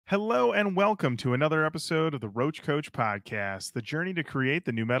Hello and welcome to another episode of the Roach Koach podcast, the journey to create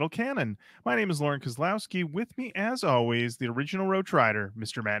the new metal canon. My name is Lorin Kozlowski. With me, as always, the original Roach Rider,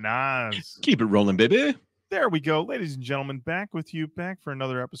 Mr. Matt Nas. Keep it rolling, baby. There we go. Ladies and gentlemen, back with you, back for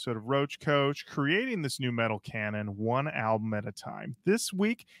another episode of Roach Koach, creating this new metal canon one album at a time. This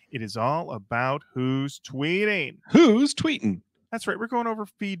week, it is all about who's tweeting. Who's tweeting? That's right. We're going over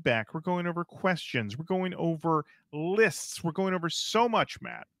feedback. We're going over questions. We're going over lists. We're going over so much,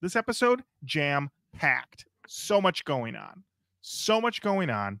 Matt. This episode, jam-packed. So much going on. So much going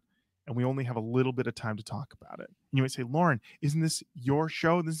on. And we only have a little bit of time to talk about it. And you might say, Lorin, isn't this your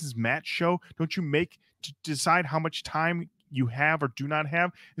show? This is Matt's show. Don't you make to decide how much time you have or do not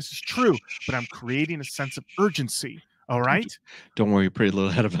have? This is true, but I'm creating a sense of urgency. All right? Don't worry, pretty little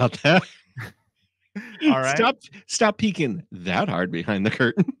head about that. All right. Stop peeking that hard behind the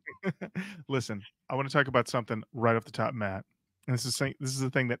curtain. Listen, I want to talk about something right off the top, Matt. And this is the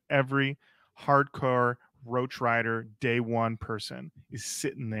thing that every hardcore Roach Rider day one person is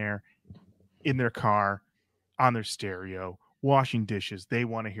sitting there in their car on their stereo washing dishes. They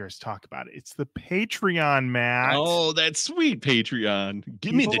want to hear us talk about it. It's the Patreon, Matt. Oh, that's sweet Patreon.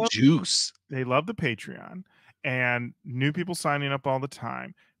 Give me the juice. They love the Patreon, and new people signing up all the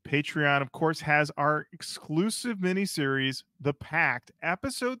time. Patreon, of course, has our exclusive miniseries, The Pact,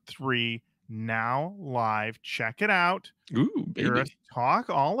 Episode 3, now live. Check it out. Ooh, baby. Hear us talk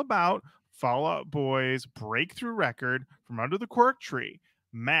all about Fall Out Boy's breakthrough record, From Under the Cork Tree.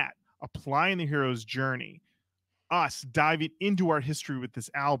 Matt applying the hero's journey. Us diving into our history with this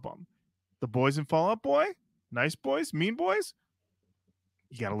album. The boys in Fall Out Boy, nice boys, mean boys.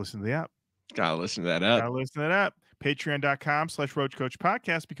 You got to listen to the app. Gotta listen to that up. Gotta listen to that app. Patreon.com/Roach Koach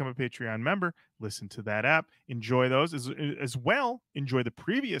Podcast. Become a Patreon member. Listen to that app. Enjoy those as well. Enjoy the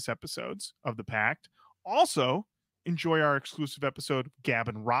previous episodes of The Pact. Also, enjoy our exclusive episode of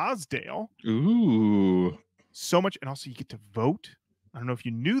Gavin Rosdale. Ooh. So much. And also, you get to vote. I don't know if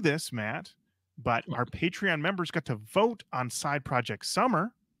you knew this, Matt, but our Patreon members got to vote on Side Project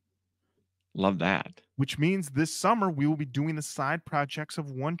Summer. Love that. Which means this summer we will be doing the side projects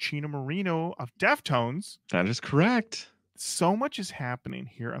of one Chino Marino of Deftones. That is correct. So much is happening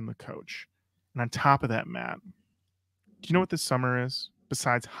here on the coach. And on top of that, Matt, do you know what this summer is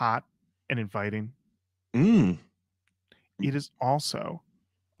besides hot and inviting? It is also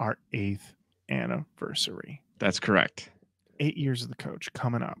our 8th anniversary. That's correct. 8 years of the coach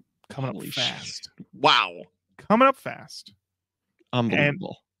coming up. Coming Holy up fast. Shit. Wow. Coming up fast.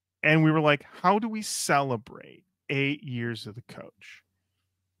 Unbelievable. And we were like, how do we celebrate 8 years of the coach?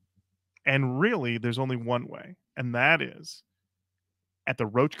 And really, there's only one way, and that is at the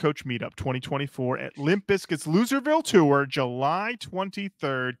Roach Koach Meetup 2024 at Limp Bizkit's Loserville Tour, July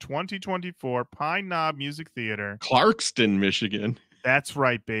 23rd, 2024, Pine Knob Music Theater. Clarkston, Michigan. That's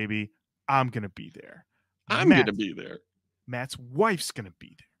right, baby. I'm going to be there. I'm going to be there. Matt's wife's going to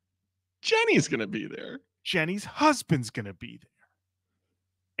be there. Jenny's going to be there. Jenny's husband's going to be there.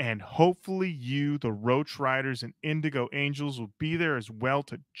 And hopefully you, the Roach Riders and Indigo Angels, will be there as well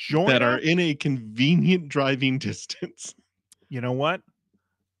to join that are in a convenient driving distance. You know what?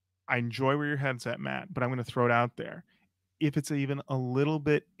 I enjoy where your head's at, Matt, but I'm going to throw it out there. If it's even a little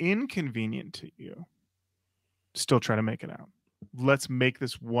bit inconvenient to you, still try to make it out. Let's make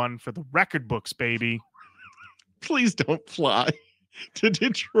this one for the record books, baby. Please don't fly to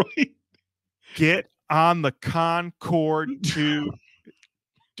Detroit. Get on the Concorde to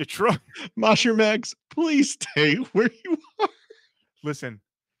Detroit. Mosher Max, please stay where you are. Listen,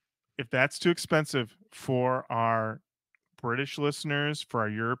 if that's too expensive for our British listeners, for our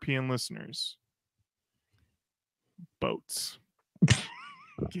European listeners, boats.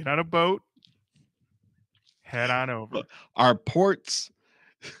 Get on a boat, head on over. Our ports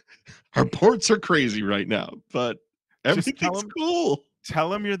are crazy right now, but everything's cool. Tell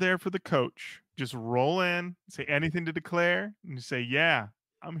them you're there for the coach. Just roll in, say anything to declare, and you say, yeah,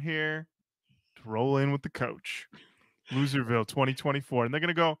 I'm here to roll in with the coach. Loserville 2024. And they're going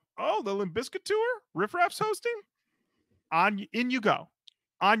to go, oh, the Limp Bizkit tour? Riff Raff's hosting? In you go.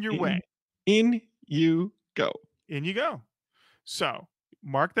 On your way. In you go. In you go. So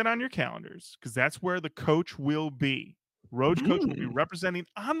mark that on your calendars because that's where the coach will be. Roach Koach will be representing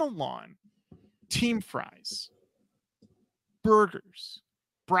on the lawn. Team fries, burgers,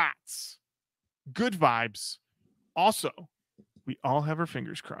 brats, good vibes. Also, we all have our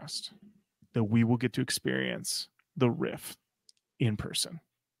fingers crossed that we will get to experience the riff in person.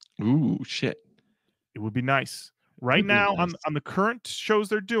 Ooh, shit. It would be nice. Right now, on the current shows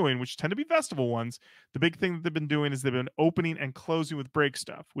they're doing, which tend to be festival ones, the big thing that they've been doing is they've been opening and closing with break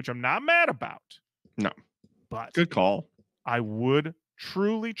stuff, which I'm not mad about. No. But good call. I would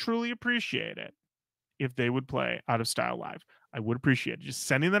truly, truly appreciate it if they would play Out of Style live. I would appreciate it. Just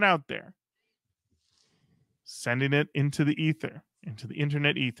sending that out there. Sending it into the ether, into the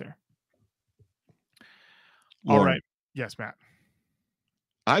internet ether. All Lorin, right. Yes, Matt.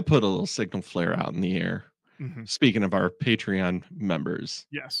 I put a little signal flare out in the air. Mm-hmm. Speaking of our Patreon members,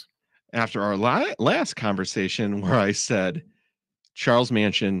 Yes. after our last conversation where I said Charles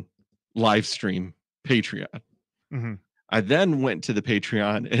Manson live stream Patreon, Mm-hmm. I then went to the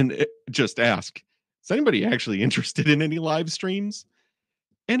Patreon and just asked, is anybody actually interested in any live streams?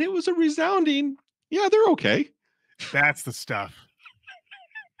 And it was a resounding, yeah, they're okay. That's the stuff.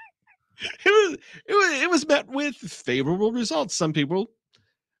 It was met with favorable results. Some people,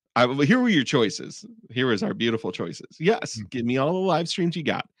 here were your choices. Here was our beautiful choices. Yes, give me all the live streams you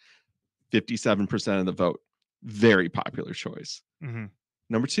got. 57% of the vote. Very popular choice. Mm-hmm.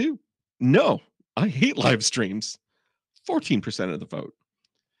 Number 2, no, I hate live streams. 14% of the vote.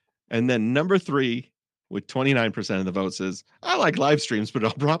 And then number 3, with 29% of the votes, is I like live streams, but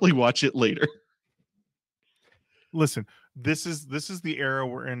I'll probably watch it later. Listen, this is the era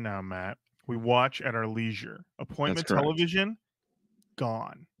we're in now, Matt. We watch at our leisure. Appointment television,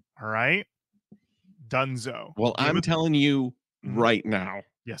 gone. All right, Dunzo. Well, I'm telling you right now.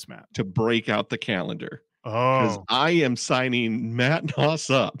 Yes, Matt. To break out the calendar. Because Oh, I am signing Matt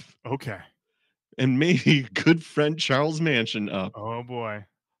Noss up. Okay. And maybe good friend Charles Manson up. Oh boy.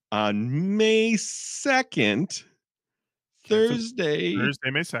 On May 2nd, Thursday,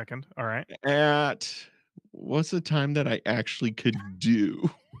 May 2nd. All right. At what's the time that I actually could do?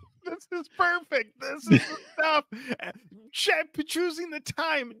 This is perfect. This is the stuff. Choosing the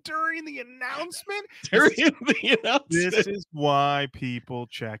time during the announcement. This is why people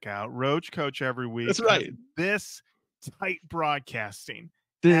check out Roach Koach every week. That's right. This tight broadcasting.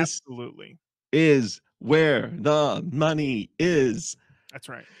 Absolutely is where the money is. That's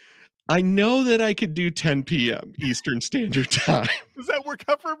right. I know that I could do 10 p.m. Eastern Standard Time. Does that work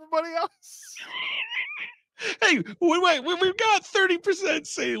out for everybody else? Hey, when we've got 30%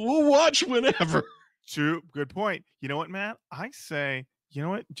 say we'll watch whenever. Good point. You know what, Matt? I say, you know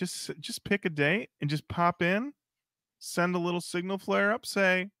what? Just pick a date and just pop in, send a little signal flare up,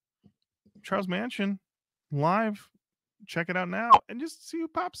 say Charles Manson live, check it out now, and just see who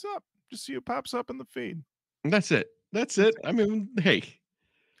pops up. Just see who pops up in the feed. That's it. I mean, hey,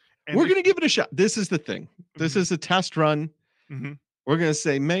 we're going to give it a shot. This is the thing. This is a test run. Mm-hmm. We're going to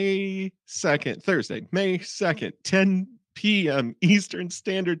say May 2nd, Thursday, May 2nd, 10 p.m. Eastern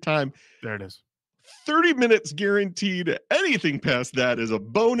Standard Time. There it is. 30 minutes guaranteed. Anything past that is a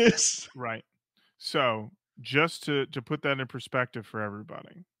bonus. Right. So just to put that in perspective for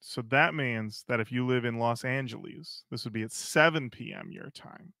everybody. So that means that if you live in Los Angeles, this would be at 7 p.m. your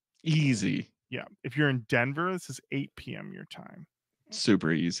time. Easy. Yeah. If you're in Denver, this is 8 p.m. your time.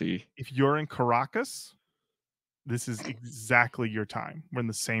 Super easy. If you're in Caracas, this is exactly your time. We're in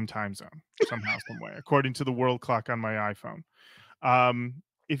the same time zone somehow, some way, according to the world clock on my iPhone.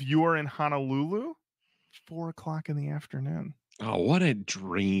 If you are in Honolulu, 4 o'clock in the afternoon. Oh, what a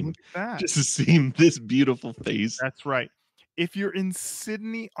dream. Look at that. Just to see this beautiful face. That's right. If you're in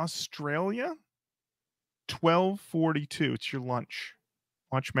Sydney, Australia, 12:42. It's your lunch.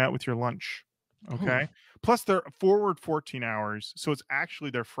 Watch Matt with your lunch. Okay. Oh. Plus they're forward 14 hours. So it's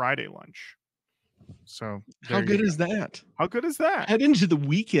actually their Friday lunch. So how good is that? How good is that? Head into the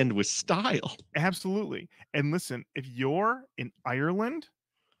weekend with style. Absolutely. And listen, if you're in Ireland,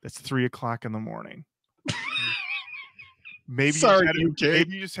 that's 3 o'clock in the morning. Maybe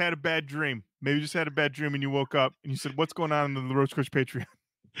maybe you just had a bad dream. Maybe you just had a bad dream and you woke up and you said, "What's going on in the Roach Koach Patreon?"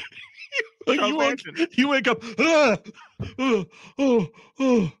 you wake up.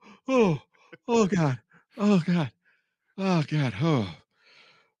 Oh God.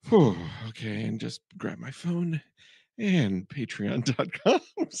 Okay, and just grab my phone and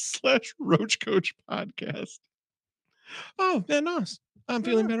patreon.com/Roach Koach podcast. Oh, man, nice. I'm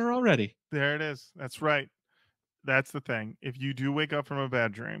feeling better already. There it is. That's right. That's the thing. If you do wake up from a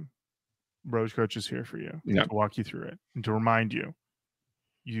bad dream, Roach Koach is here for you to walk you through it and to remind you,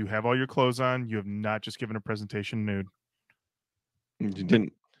 you have all your clothes on. You have not just given a presentation nude. You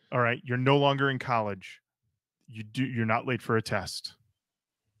didn't. All right. You're no longer in college. You're not late for a test.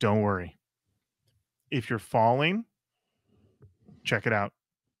 Don't worry. If you're falling, check it out.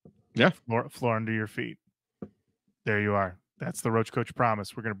 Yeah. Floor under your feet. There you are. That's the Roach Koach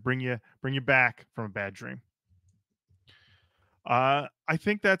promise. We're going to bring you back from a bad dream. I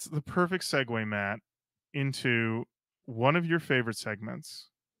think that's the perfect segue, Matt, into one of your favorite segments.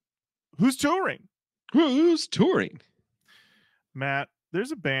 Who's touring? Who's touring? Matt,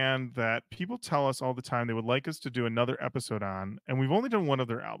 there's a band that people tell us all the time they would like us to do another episode on, and we've only done one of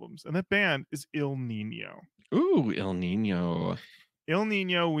their albums, and that band is Ill Nino. Ooh, Ill Nino. Ill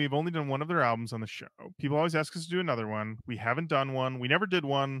Nino, we've only done one of their albums on the show. People always ask us to do another one. We haven't done one. We never did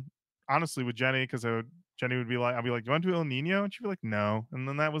one, honestly, with Jenny, because Jenny would be like, I'll be like, do you want to do Ill Nino? And she'd be like, no. And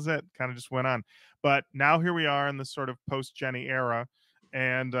then that was it. Kind of just went on. But now here we are in this sort of post-Jenny era.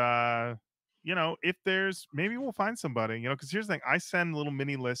 And, if there's, maybe we'll find somebody, because here's the thing. I send little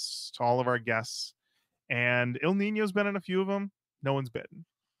mini lists to all of our guests, and Ill Nino's been in a few of them. No one's bitten.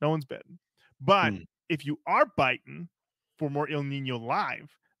 But if you are biting for more Ill Nino live,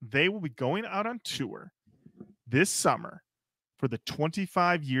 they will be going out on tour this summer for the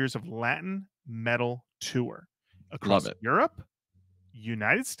 25 years of Latin metal tour across Europe,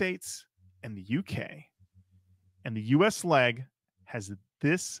 United States, and the UK. And the US leg has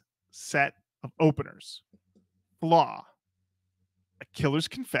this set of openers: Flaw, A Killer's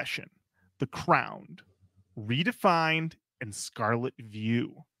Confession, The Crowned, Redefined, and Scarlet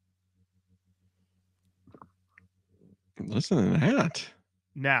View. Listen to that.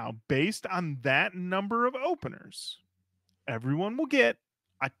 Now, based on that number of openers, everyone will get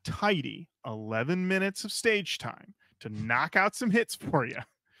a tidy 11 minutes of stage time to knock out some hits for you,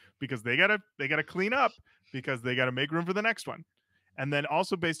 because they gotta clean up, because they gotta make room for the next one. And then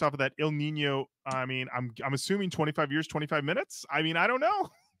also based off of that Ill Nino, I mean, I'm assuming 25 years, 25 minutes. I mean, I don't know.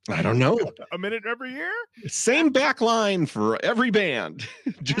 A minute every year. Same back line for every band,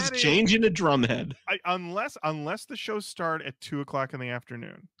 just changing a drum head. Unless the shows start at 2:00 in the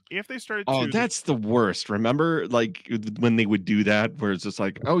afternoon. If they start at 2, that's the worst. Remember, like when they would do that, where it's just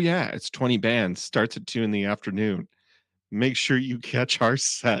like, oh yeah, it's 20 bands, starts at 2 in the afternoon. Make sure you catch our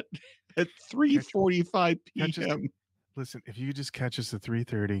set at 3:45 p.m. Listen, if you could just catch us at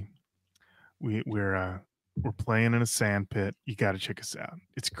 3:30, we're playing in a sand pit. You got to check us out.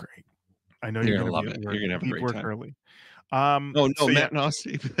 It's great. I know you're gonna love it. You're gonna have a great time. Early. Matt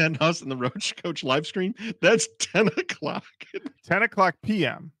Noss and the Roach Koach live stream. That's 10 o'clock. 10 o'clock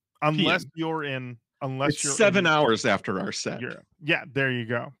p.m. Unless you're in. Unless you're 7 hours after our set. Europe. Yeah, there you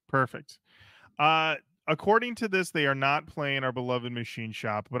go. Perfect. According to this, they are not playing our beloved Machine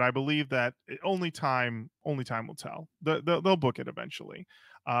Shop, but I believe that only time will tell. They'll book it eventually.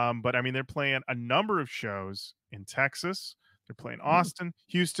 But I mean, they're playing a number of shows in Texas. They're playing Austin,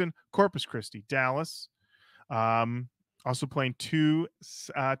 Houston, Corpus Christi, Dallas. Also playing two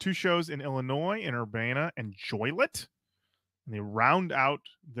shows in Illinois, in Urbana and Joliet. And they round out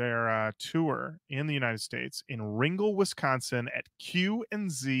their tour in the United States in Ringgold, Wisconsin at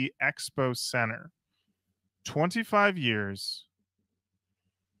Q&Z Expo Center. 25 years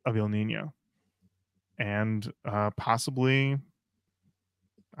of Ill Nino. And possibly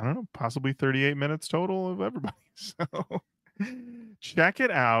 38 minutes total of everybody. So check it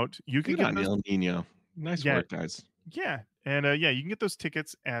out. You can get Ill Nino. Nice work, guys. Yeah. And you can get those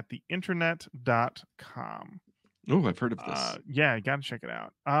tickets at theinternet.com. Oh, I've heard of this. Yeah, you got to check it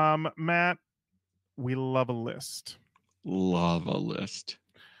out. Matt, we love a list. Love a list.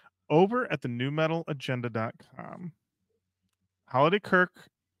 Over at the newmetalagenda.com, Holiday Kirk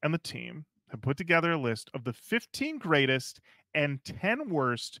and the team have put together a list of the 15 greatest and 10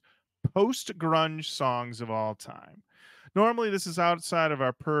 worst post-grunge songs of all time. Normally, this is outside of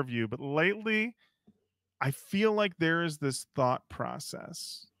our purview, but lately, I feel like there is this thought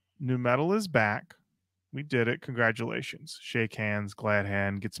process. Nu metal is back. We did it. Congratulations. Shake hands, glad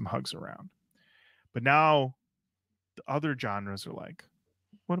hand, get some hugs around. But now the other genres are like,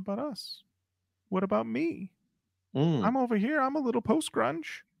 what about us? What about me? I'm over here. I'm a little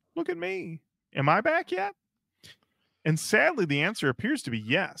post-grunge. Look at me. Am I back yet? And sadly, the answer appears to be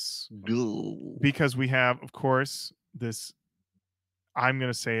yes. Because we have, of course, this, I'm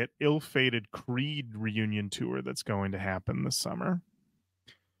going to say it, ill-fated Creed reunion tour that's going to happen this summer.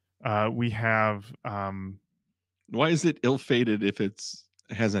 We have... why is it ill-fated if it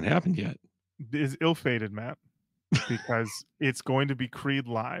hasn't happened yet? It's ill-fated, Matt, because it's going to be Creed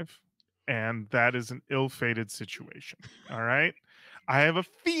live, and that is an ill-fated situation. All right? I have a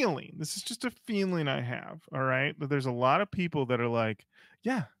feeling, this is just a feeling I have, all right, that there's a lot of people that are like,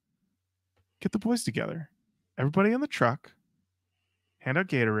 yeah, get the boys together. Everybody in the truck, hand out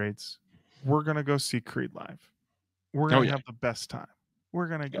Gatorades. We're going to go see Creed live. We're going to have the best time. We're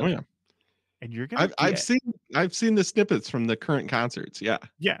going to go. Oh, yeah. And you're going to I've seen the snippets from the current concerts. Yeah.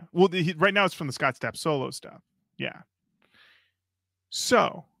 Yeah. Well, right now it's from the Scott Stapp solo stuff. Yeah.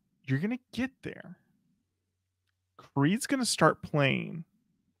 So you're going to get there. Creed's going to start playing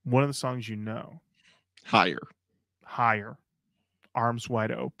one of the songs you know. Higher. Arms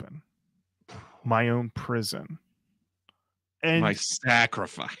Wide Open. My Own Prison. And My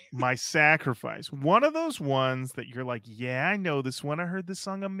sacrifice. My Sacrifice. One of those ones that you're like, yeah, I know this one. I heard this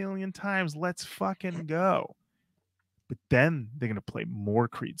song a million times. Let's fucking go. But then they're going to play more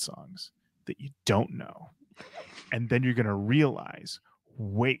Creed songs that you don't know. And then you're going to realize,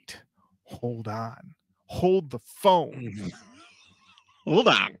 wait, hold on, hold the phone. Hold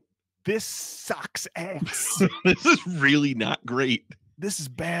on. This sucks ass. This is really not great. This is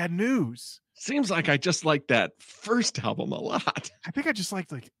bad news. Seems like I just like that first album a lot. I think I just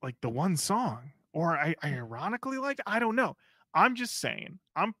liked like the one song, or I ironically liked. I don't know. I'm just saying.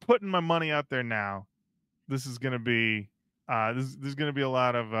 I'm putting my money out there now. This is gonna be there's gonna be a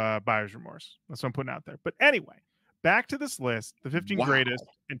lot of buyer's remorse. That's what I'm putting out there. But anyway, back to this list: the 15 greatest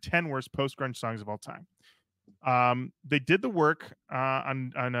and 10 worst post-grunge songs of all time. They did the work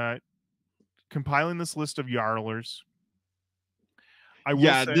on compiling this list of yarlers.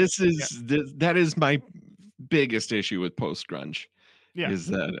 That is my biggest issue with post grunge. Yeah, is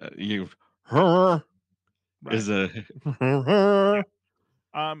that is a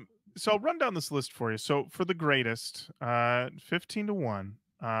so I'll run down this list for you. So for the greatest, 15 to 1,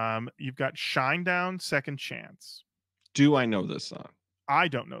 you've got Shine Down, Second Chance. Do I know this song? I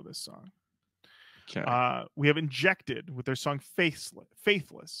don't know this song. Okay. We have Injected with their song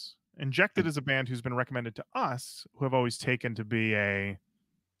Faithless. Injected is a band who's been recommended to us, who have always taken to be a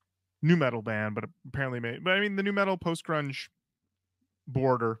new metal band, but apparently but I mean, the new metal post-grunge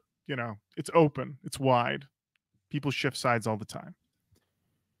border, it's open, it's wide. People shift sides all the time.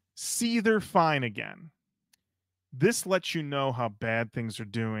 See They're Fine Again. This lets you know how bad things are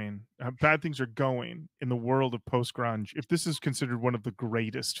going in the world of post-grunge, if this is considered one of the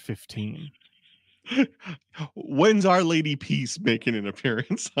greatest 15. When's Our Lady Peace making an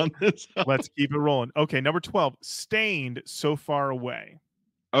appearance on this? Let's keep it rolling. Okay, number 12, Stained, So Far Away.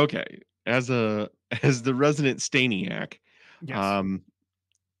 Okay, as the resident Stainiac, yes.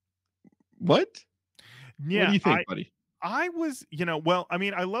 What? Yeah, what do you think, buddy? I was, well, I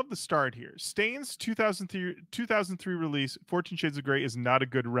mean, I love the start here. Stain's 2003 release, 14 Shades of Grey, is not a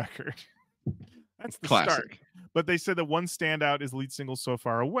good record. That's the Classic. start. But they said that one standout is lead single So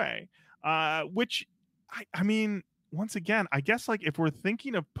Far Away. Which I mean, once again, I guess like if we're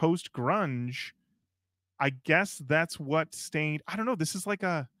thinking of post grunge, I guess that's what Stained. I don't know. This is like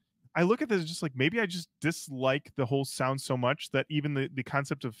I look at this just like maybe I just dislike the whole sound so much that even the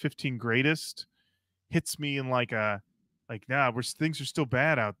concept of 15 greatest hits me in things are still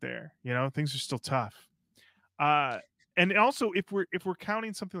bad out there. Things are still tough. And also if we're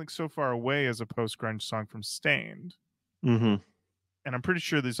counting something like So Far Away as a post grunge song from Stained. Mm-hmm. And I'm pretty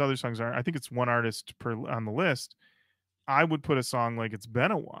sure these other songs are. I think it's one artist on the list. I would put a song like It's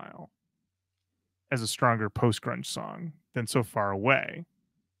Been a While as a stronger post-grunge song than So Far Away.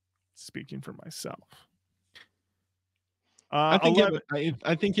 Speaking for myself. I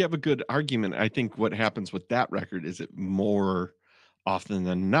think you have a good argument. I think what happens with that record is it more often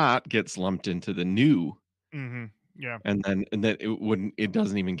than not gets lumped into the new. Mm-hmm. Yeah. And then it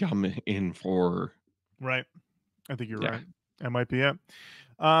doesn't even come in for. Right. I think you're right. That might be it.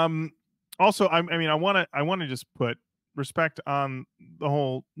 Also, I want to just put respect on the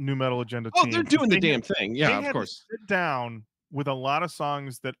whole new metal agenda team. Oh, they're doing the damn thing. Yeah, of course. Sit down with a lot of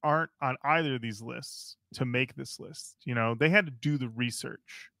songs that aren't on either of these lists to make this list. They had to do the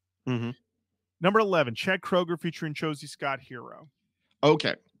research. Mm-hmm. Number 11, Chad Kroeger featuring Josie Scott, Hero.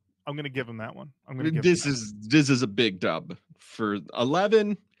 Okay. I'm going to give him that one. This is a big dub for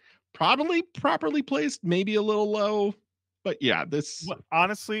 11. Probably properly placed, maybe a little low. But yeah,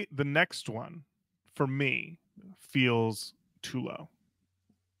 honestly, the next one for me feels too low.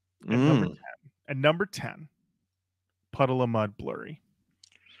 At number 10, Puddle of Mud, Blurry.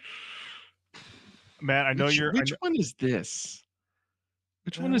 Matt, I know which one is this?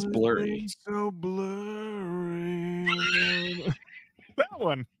 Which one is Blurry? So blurry. That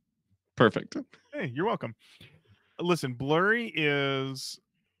one. Perfect. Hey, you're welcome. Listen, Blurry is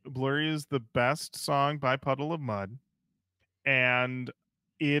the best song by Puddle of Mud. And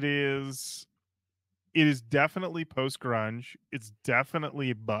it is definitely post grunge. It's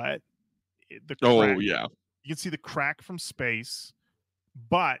definitely butt. Oh yeah, you can see the crack from Space,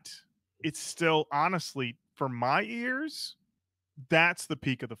 but it's still, honestly, for my ears, that's the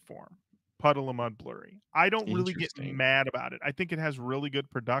peak of the form. Puddle of Mud, Blurry. I don't really get mad about it. I think it has really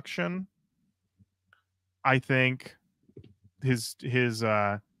good production. I think he's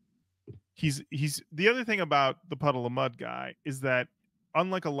the other thing about the Puddle of Mud guy is that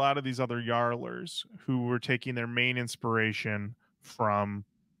unlike a lot of these other yarlers who were taking their main inspiration from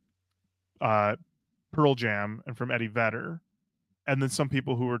Pearl Jam and from Eddie Vedder and then some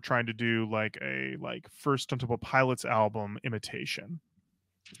people who are trying to do like a First Stone Temple Pilots album imitation.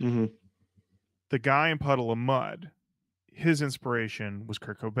 Mm-hmm. The guy in Puddle of Mud, his inspiration was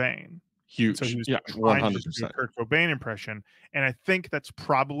Kurt Cobain. Huge. So he was Yeah, trying to just do a 100%. Kurt Cobain impression, and I think that's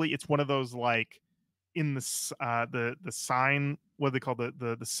probably, it's one of those like in the sign, what they call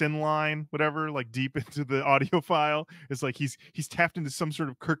the sin line, whatever, like deep into the audio file. It's like he's tapped into some sort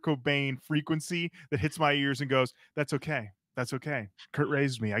of Kurt Cobain frequency that hits my ears and goes, "That's okay, that's okay. Kurt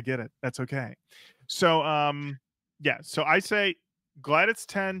raised me. I get it. That's okay." So yeah. So I say glad it's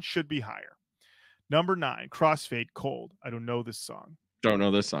 10, should be higher. Number 9, Crossfade, Cold. I don't know this song. Don't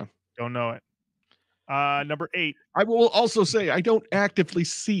know this song. Don't know it. Number 8. I will also say I don't actively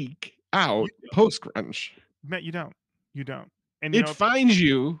seek out post-grunge. Matt, you don't. You don't. And it finds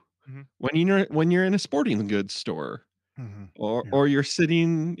you Mhm. when you're in a sporting goods store, or Yeah. or you're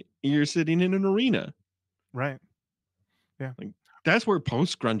sitting in an arena. Right. Yeah. Like, that's where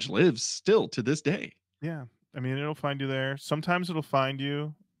post-grunge lives still to this day. Yeah. I mean, it'll find you there. Sometimes it'll find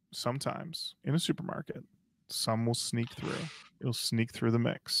you, sometimes in a supermarket. Some will sneak through. It'll sneak through the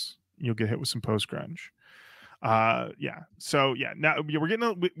mix. You'll get hit with some post-grunge. Yeah. So yeah, now we're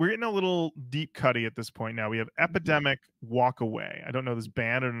getting a little deep cutty at this point. Now we have Epidemic, Walk Away. I don't know this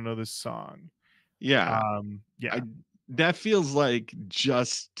band. I don't know this song. Yeah. Yeah. That feels like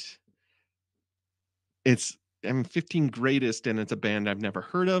just it's 15 greatest, and it's a band I've never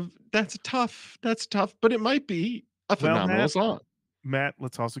heard of. That's tough, but it might be a phenomenal song. Matt,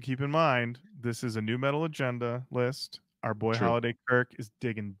 let's also keep in mind this is a new metal agenda list. Our boy True. Holiday Kirk is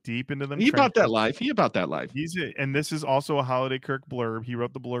digging deep into them. He about that life. And this is also a Holiday Kirk blurb. He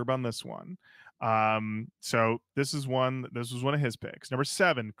wrote the blurb on this one. So this was one of his picks. Number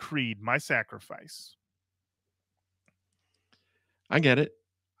 7, Creed, My Sacrifice. I get it.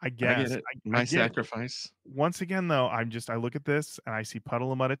 I guess. I get it. My Sacrifice. Once again, though, I look at this and I see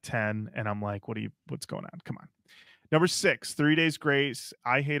Puddle of Mud at 10, and I'm like, what's going on? Come on. Number 6, 3 Days Grace,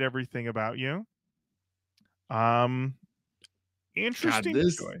 I Hate Everything About You. Interesting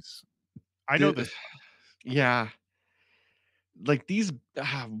choice. I know this. Yeah. Like these,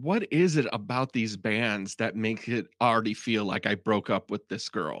 what is it about these bands that make it already feel like I broke up with this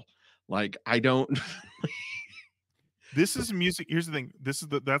girl? Like, I don't. This is music. Here's the thing.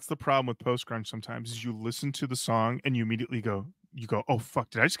 That's the problem with post-grunge sometimes is you listen to the song and you immediately go, oh, fuck,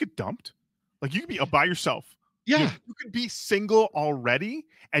 did I just get dumped? Like you could be by yourself. Yeah. You could be single already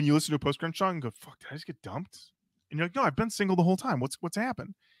and you listen to a post-grunge song and go, fuck, did I just get dumped? And you're like, no, I've been single the whole time. What's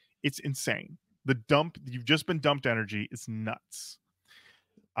happened? It's insane. You've just been dumped energy is nuts.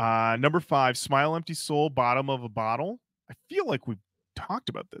 Number 5, Smile Empty Soul, Bottom of a Bottle. I feel like we've talked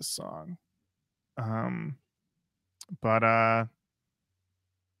about this song. But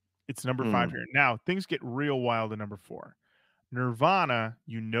it's number 5 here. Now, things get real wild at number 4. Nirvana,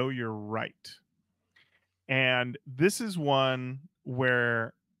 You Know You're Right. And this is one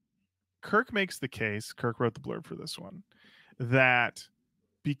where Kirk makes the case, Kirk wrote the blurb for this one, that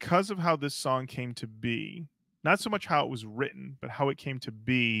because of how this song came to be, not so much how it was written, but how it came to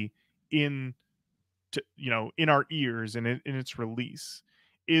be in our ears and in its release,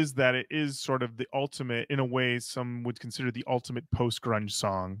 is that it is sort of the ultimate, in a way, some would consider the ultimate post-grunge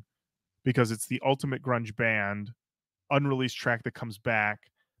song, because it's the ultimate grunge band, unreleased track that comes back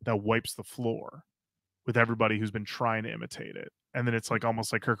that wipes the floor with everybody who's been trying to imitate it. And then it's like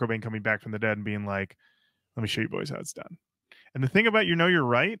almost like Kurt Cobain coming back from the dead and being like, let me show you boys how it's done. And the thing about You Know You're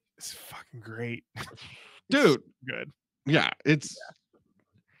Right is fucking great. Dude. So good. Yeah,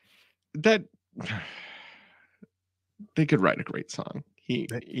 that they could write a great song.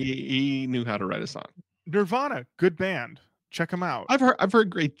 He knew how to write a song. Nirvana, good band. Check them out. I've heard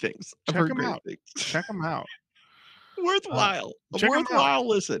great things. Check them out. Worthwhile. Worthwhile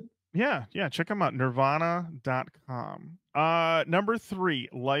listen. Yeah, check them out. Nirvana.com. Number 3,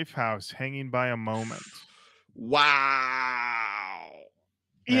 Lifehouse, Hanging by a Moment. Wow.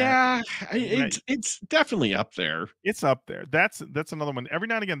 Yeah, it's definitely up there. It's up there. That's another one. Every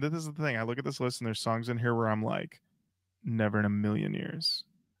now and again, this is the thing. I look at this list and there's songs in here where I'm like, never in a million years.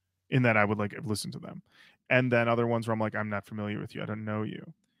 In that I would like listen to them. And then other ones where I'm like, I'm not familiar with you. I don't know you.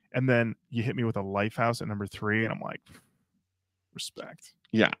 And then you hit me with a Lifehouse at number 3, and I'm like, respect.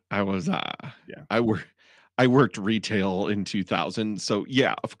 Yeah, I was I worked retail in 2000. So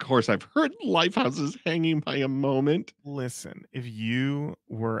yeah, of course I've heard Lifehouse's Hanging by a Moment. Listen, if you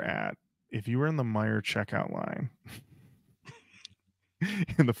were in the Meijer checkout line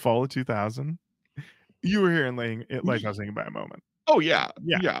in the fall of 2000, you were hearing Lifehouse Hanging by a Moment. Oh yeah.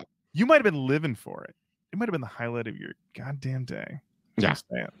 Yeah. You might have been living for it. It might have been the highlight of your goddamn day. Yeah.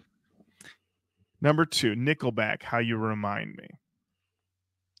 Number 2, Nickelback, How You Remind Me.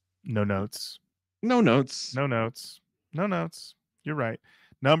 No notes. No notes. No notes. No notes. You're right.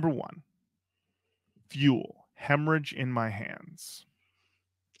 Number 1. Fuel. Hemorrhage in my hands.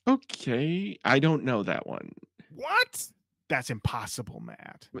 Okay, I don't know that one. What? That's impossible,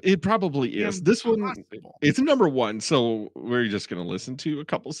 Matt. It probably is. This one, Impossible. it's number 1, so we're just gonna listen to a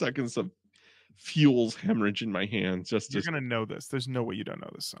couple seconds of Fuel's Hemorrhage in My Hands. You're gonna know this. There's no way you don't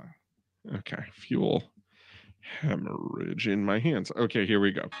know this song. Okay, Fuel Hemorrhage in My Hands. Okay, here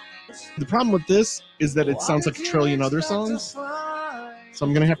we go. The problem with this is that it sounds like a trillion other songs, so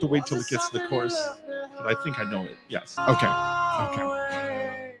I'm gonna have to wait till it gets to the chorus. But I think I know it. Yes.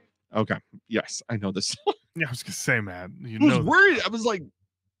 Okay. Yes, I know this song. Yeah, I was gonna say, Matt. You I was know, worried. I was like,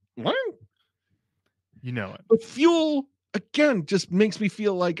 what? you know it. But Fuel again just makes me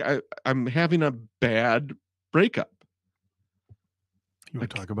feel like I'm having a bad breakup. You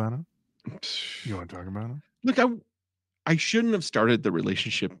want to talk about it? You want to talk about it? Look, I shouldn't have started the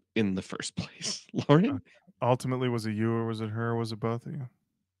relationship in the first place, Lorin. Okay. Ultimately, was it you or was it her? Or was it both of you?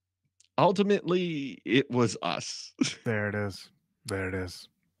 Ultimately, it was us. There it is. There it is.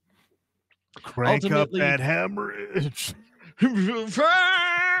 Crank up that hemorrhage.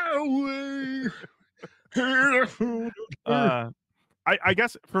 I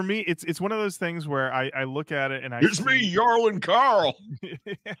guess for me, it's one of those things where I look at it and it's me, Jarl and Carl.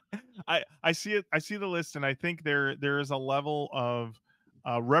 I see it. I see the list, and I think there is a level of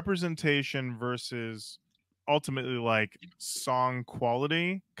representation versus ultimately like song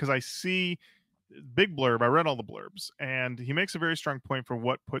quality, because I see big blurb. I read all the blurbs, and he makes a very strong point for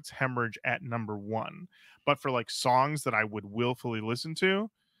what puts Hemorrhage at number 1. But for like songs that I would willfully listen to,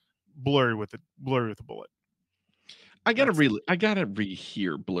 Blurry with the bullet. I gotta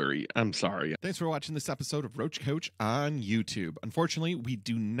rehear Blurry. I'm sorry. Thanks for watching this episode of Roach Koach on YouTube. Unfortunately, we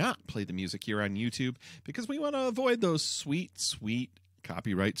do not play the music here on YouTube because we want to avoid those sweet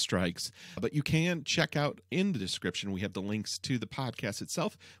copyright strikes. But you can check out in the description. We have the links to the podcast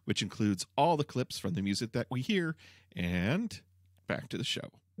itself, which includes all the clips from the music that we hear. And back to the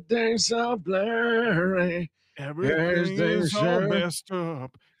show. Things so blurry. Everything is all messed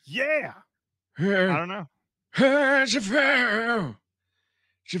up. Yeah. I don't know. I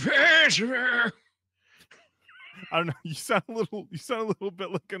don't know. You sound a little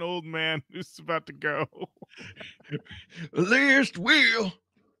bit like an old man who's about to go. Last will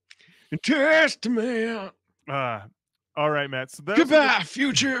and testament. All right, Matt. So goodbye,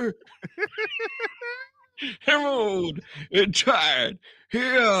 future. I'm old and tired.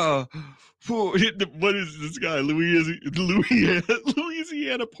 Yeah. What is this guy? Louisiana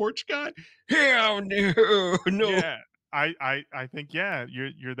porch guy? Hell no. Yeah. I think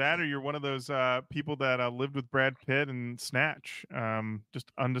you're that, or you're one of those people that lived with Brad Pitt and Snatch.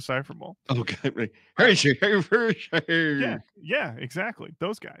 Just undecipherable. Okay. Yeah, exactly.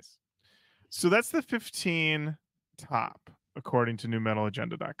 Those guys. So that's the 15 top according to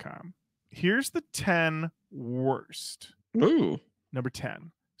newmetalagenda.com. Here's the 10 worst. Ooh. Number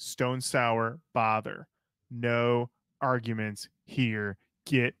 10, Stone Sour Bother. No arguments here.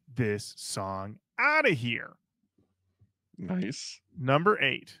 Get this song out of here. Nice. Number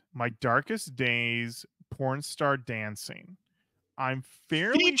 8, My Darkest Days, Porn Star Dancing. I'm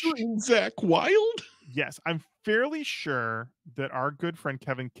fairly Zach Wild? Yes, I'm fairly sure that our good friend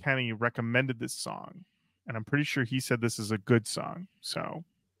Kevin Kenny recommended this song, and I'm pretty sure he said this is a good song. So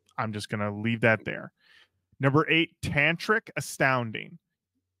I'm just gonna leave that there. Number 8, Tantric Astounding.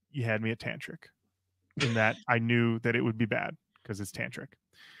 You had me at Tantric. In that I knew that it would be bad because it's Tantric.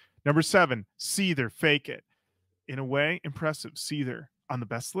 Number 7, Seether, Fake It. In a way, impressive. Seether on the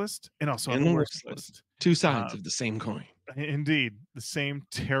best list and also on the worst list. Two sides of the same coin. Indeed, the same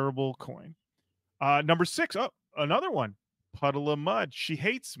terrible coin. Number 6, another one. Puddle of Mud, She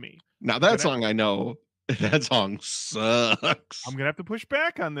Hates Me. Now that song I know. That song sucks. I'm gonna have to push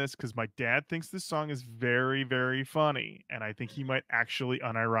back on this because my dad thinks this song is very, very funny, and I think he might actually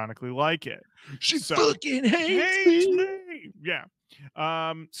unironically like it. She fucking hates me. Yeah.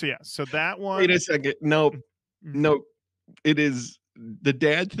 So that one. Wait a second. No, it is the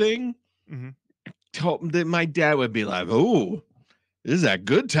dad thing. Mm-hmm. Told that my dad would be like, "Oh, this is a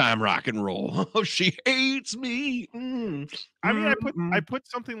good time rock and roll." Oh, she hates me. I mean, I put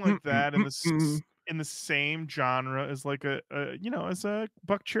something like that in the same genre as like as a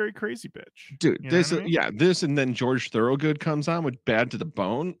Buck Cherry Crazy Bitch. Dude, this and then George Thorogood comes on with Bad to the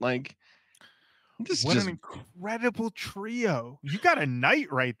Bone. Like, this what an incredible trio. You got a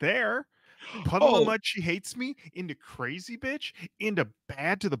night right there. Puddle of Mud, She Hates Me, into Crazy Bitch, into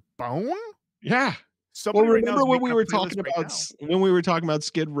Bad to the Bone. Yeah. Remember when we were talking about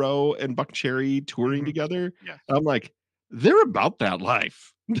Skid Row and Buck Cherry touring together? Yeah. I'm like, they're about that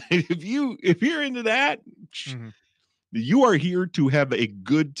life. if you're into that, Mhm. you are here to have a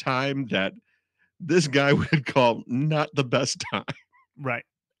good time that this guy would call not the best time. Right.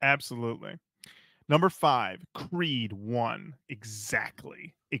 Absolutely. Number 5, Creed 1.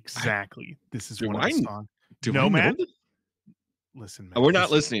 Exactly. This is Do one of I the songs. do I No, know Matt? this? Listen, Oh, Matt. we're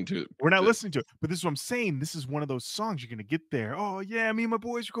not listening to it. We're not listening to it, but this is what I'm saying. This is one of those songs you're going to get there. Oh, yeah, me and my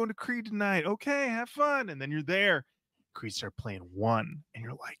boys are going to Creed tonight. Okay, have fun. And then you're there. Creed start playing 1, and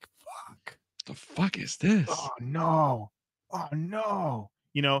you're like, fuck. The fuck is this? Oh, no. Oh, no.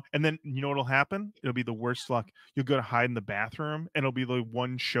 You know, and then you know what'll happen? It'll be the worst luck. You'll go to hide in the bathroom, and it'll be the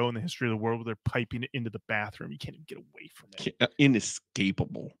one show in the history of the world where they're piping it into the bathroom. You can't even get away from it.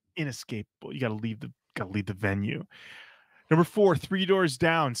 Inescapable. Inescapable. You got to leave the venue. Number 4, Three Doors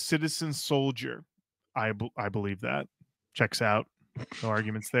Down, Citizen Soldier. I believe that. Checks out. No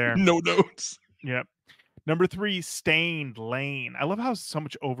arguments there. No notes. Yep. Number 3, Stained Lane. I love how so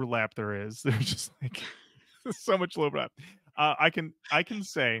much overlap there is. There's just like so much overlap. I can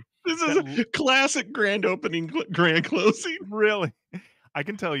say This is a classic grand opening, grand closing. Really, I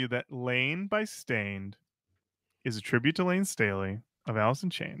can tell you that Lane by Stained is a tribute to Lane Staley of Alice in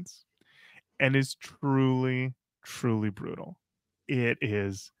Chains, and is truly, truly brutal. It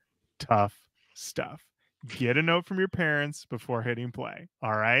is tough stuff. Get a note from your parents before hitting play.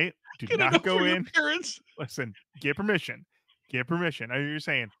 All right, do Get not go in. Parents. Listen, get permission. Get permission. I know you're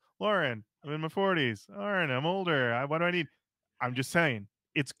saying, Lorin, I'm in my 40s. Lorin, I'm older. What do I need? I'm just saying,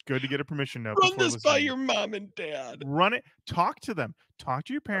 it's good to get a permission note. Run this by listening. your mom and dad. Run it. Talk to them. Talk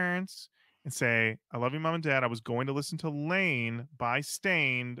to your parents and say, I love you, mom and dad. I was going to listen to Lane by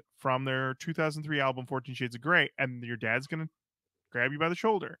Stained from their 2003 album, 14 Shades of Grey. And your dad's going to grab you by the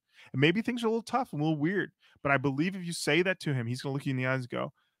shoulder. And maybe things are a little tough and a little weird. But I believe if you say that to him, he's going to look you in the eyes and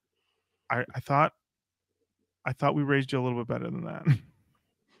go, I thought we raised you a little bit better than that.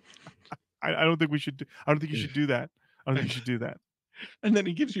 I don't think we should. I don't think you should do that. I don't think you should do that. And then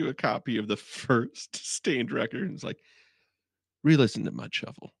he gives you a copy of the first Stained record and it's like, re-listen to Mud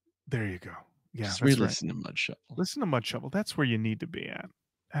Shuffle. There you go. Yeah, just that's re-listen to Mud Shuffle. Listen to Mud Shuffle. That's where you need to be at.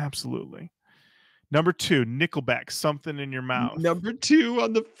 Absolutely. Number 2, Nickelback, Something in Your Mouth. Number 2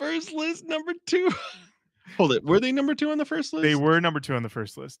 on the first list. Number 2. Hold it. Were they number 2 on the first list? They were number 2 on the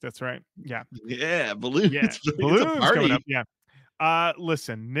first list. That's right. Yeah. Yeah, Balloons. Yeah. It's Balloons a party. coming up. Yeah.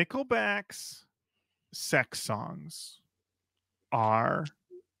 Listen, Nickelback's sex songs are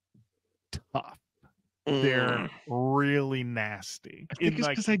tough. They're really nasty. I think it's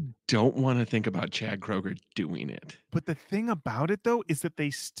because I don't want to think about Chad Kroeger doing it. But the thing about it, though, is that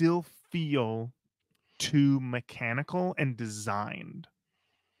they still feel too mechanical and designed.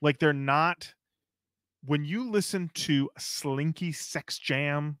 Like they're not. When you listen to a slinky sex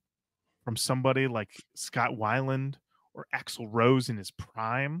jam from somebody like Scott Weiland or Axl Rose in his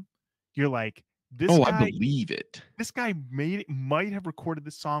prime, you're like, this guy, I believe it. This guy might have recorded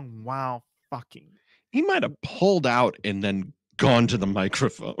this song while fucking. He might have pulled out and then gone to the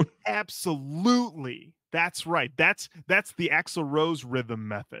microphone. Absolutely. That's right. That's the Axl Rose rhythm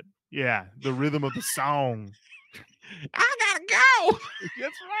method. Yeah, the rhythm of the song. I gotta go.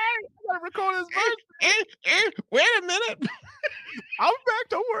 That's right. I gotta record this verse. Wait a minute. I'm back.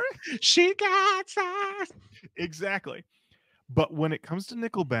 Don't worry. She got sauce. Exactly. But when it comes to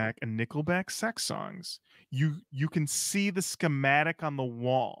Nickelback and Nickelback sex songs, you can see the schematic on the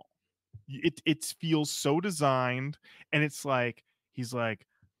wall. It feels so designed, and it's like he's like,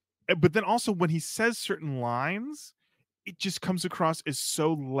 but then also when he says certain lines, it just comes across as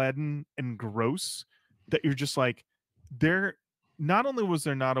so leaden and gross that you're just like, there. Not only was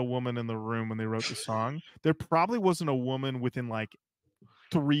there not a woman in the room when they wrote the song, there probably wasn't a woman within like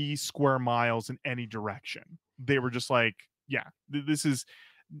 3 square miles in any direction. They were just like, yeah, this is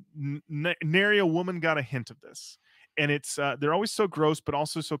nary a woman got a hint of this. And it's they're always so gross, but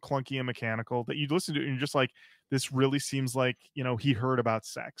also so clunky and mechanical that you listen to it and you're just like, this really seems like, you know, he heard about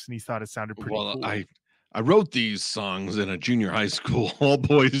sex and he thought it sounded pretty cool. I wrote these songs in a junior high school, all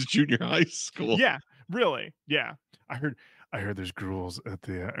boys junior high school. Yeah, really. Yeah. I heard there's girls I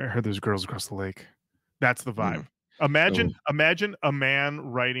heard there's girls across the lake. That's the vibe. Imagine a man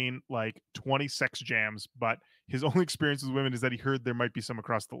writing like 20 sex jams, but his only experience with women is that he heard there might be some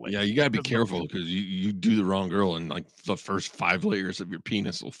across the lake. Yeah, you got to be careful because you do the wrong girl and like the first 5 layers of your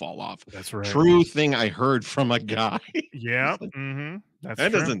penis will fall off. That's right. True thing I heard from a guy. Yeah. That true.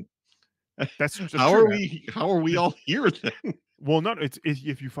 doesn't. That's how are we all here then? Well, no, it's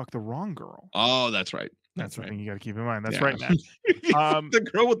if you fuck the wrong girl. Oh, that's right. That's the right. thing you got to keep in mind. That's right, Matt. The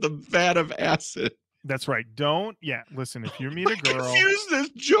girl with the vat of acid. That's right. Don't. Yeah. Listen, if you meet a girl, Use this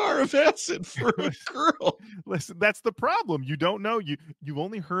jar of acid for a girl. listen, that's the problem. You don't know. You've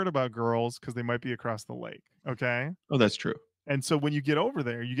only heard about girls because they might be across the lake. Okay. Oh, that's true. And so when you get over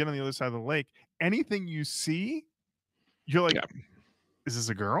there, you get on the other side of the lake, anything you see, you're like, Yeah. is this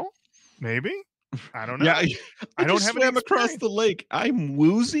a girl? Maybe. I don't know. Yeah, I don't just have any swam across experience. the lake. I'm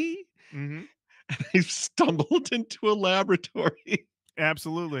woozy. Mm-hmm. I stumbled into a laboratory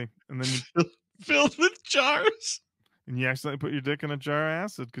Absolutely. And then filled with jars. you accidentally put your dick in a jar of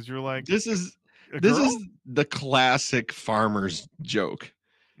acid because you're like, This is a this girl? is the classic farmer's joke.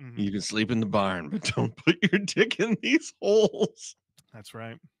 Mhm. You can sleep in the barn, but don't put your dick in these holes. That's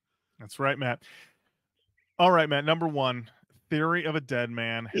right. That's right, Matt. All right, Matt. Number 1, Theory of a Dead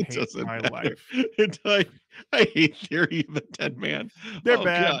Man. It Hate doesn't my matter. life. I hate Theory of a Dead Man. They're Oh,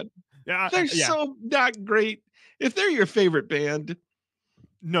 bad. God. Yeah, They're yeah. so not great. If they're your favorite band,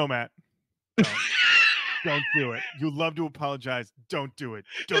 No, Matt. Don't do it. You love to apologize. Don't do it.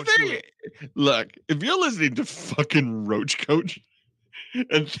 Don't do it. Look, if you're listening to fucking Roach Koach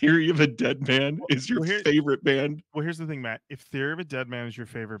and Theory of a Dead Man is your favorite band. Well, here's the thing, Matt. If Theory of a Dead Man is your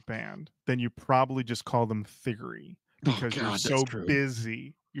favorite band, then you probably just call them Theory because you're so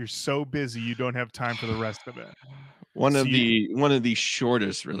busy. You're so busy you don't have time for the rest of it. One of the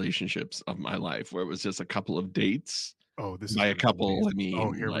shortest relationships of my life, where it was just a couple of dates. Oh, this by is a couple, amazing. I mean,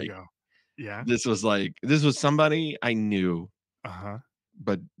 oh, here we go. Yeah. This was somebody I knew. Uh-huh.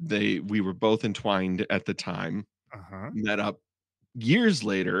 But we were both entwined at the time. Uh-huh. Met up years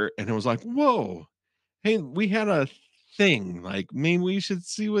later, and it was like, whoa, hey, we had a thing. Like, maybe we should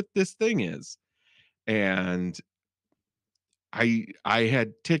see what this thing is. And I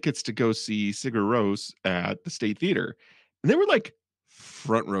had tickets to go see Sigur Rós at the State Theater, and they were like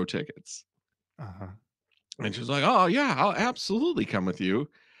front row tickets. Uh-huh. And she was like, oh yeah, I'll absolutely come with you.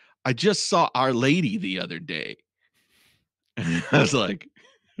 I just saw Our Lady the other day. And I was like,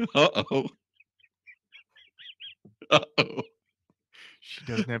 uh-oh. Uh-oh. She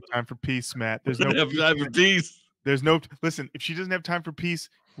doesn't have time for peace, Matt. There's no time for peace. There's no listen, if she doesn't have time for peace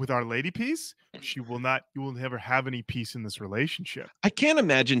with Our Lady peace, you will never have any peace in this relationship. I can't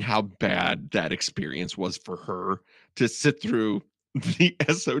imagine how bad that experience was for her to sit through the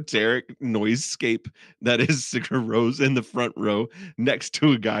esoteric noisescape that is Sigur Rós in the front row next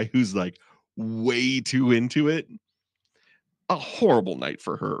to a guy who's like way too into it. A horrible night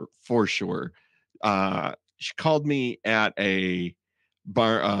for her, for sure. She called me at a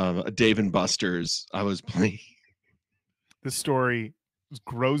bar, a Dave and Buster's. I was playing. This story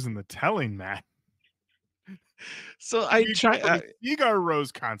grows in the telling, Matt. So I try Cigar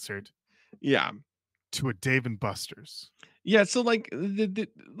Rose concert. Yeah. To a Dave and Buster's. Yeah. So like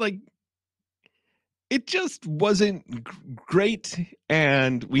it just wasn't great,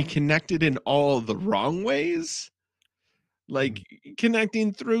 and we connected in all the wrong ways. Like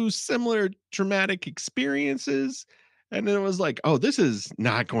connecting through similar traumatic experiences. And then it was like, oh, this is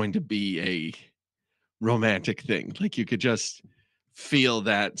not going to be a romantic thing. Like you could just feel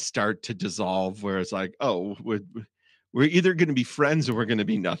that start to dissolve, where it's like, oh, we're either going to be friends or we're going to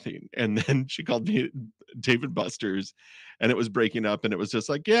be nothing. And then she called me David Buster's, and it was breaking up, and it was just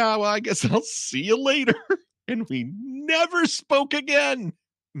like, yeah, well, I guess I'll see you later. And we never spoke again.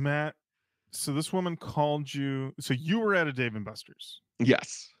 Matt, so this woman called you. So you were at a Dave and Buster's.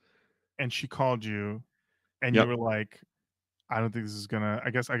 Yes. And she called you, and you were like, I don't think this is gonna. I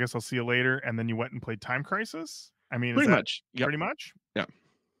guess I'll see you later. And then you went and played Time Crisis. I mean, pretty much. Yep. Pretty much. Yeah.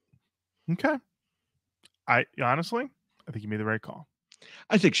 Okay. I honestly, I think you made the right call.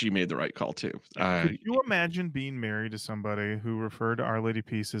 I think she made the right call too. Could you imagine being married to somebody who referred to Our Lady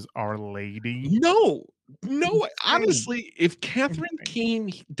Peace as Our Lady? No. Honestly, if Catherine came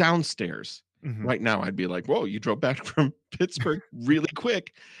downstairs right now, I'd be like, whoa, you drove back from Pittsburgh really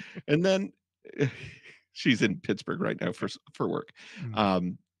quick. And then she's in Pittsburgh right now for work.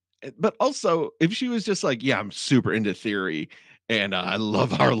 But also, if she was just like, yeah, I'm super into Theory and I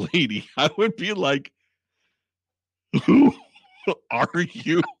love Our Lady, I would be like, who are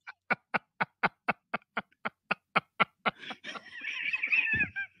you?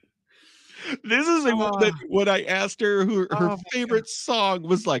 This is a woman, when I asked her who her favorite song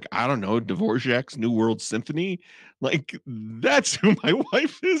was, like, I don't know, Dvorak's New World Symphony. Like, that's who my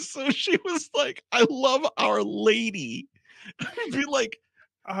wife is. So she was like, I love Our Lady. I'd be like,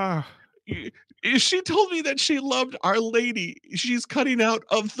 she told me that she loved Our Lady. She's cutting out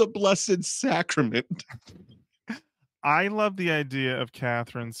of the Blessed Sacrament. I love the idea of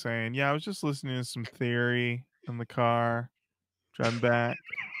Catherine saying, yeah, I was just listening to some Theory in the car, driving back.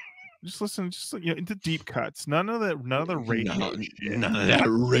 Just listen, into deep cuts. None of the radio shit. None of that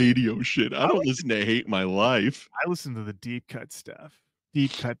radio shit. I don't listen to Hate My Life. I listen to the deep cut stuff.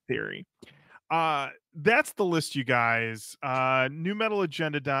 Deep cut theory. That's the list, you guys.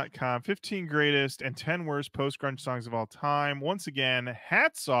 newmetalagenda.com, 15 greatest and 10 worst post-grunge songs of all time. Once again,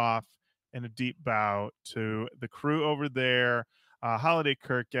 hats off and a deep bow to the crew over there. Holiday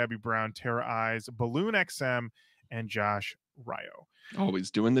Kirk, Gabby Brown, Tara Eyes, Balloon XM, and Josh Ryo.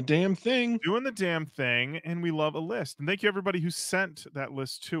 Always doing the damn thing. Doing the damn thing, and we love a list. And thank you everybody who sent that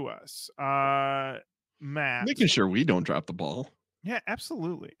list to us. Matt. Making sure we don't drop the ball. Yeah,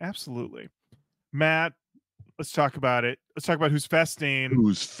 absolutely. Absolutely. Matt, let's talk about it. Let's talk about who's festing.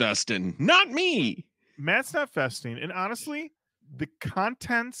 Who's festing? Not me. Matt's not festing. And honestly, the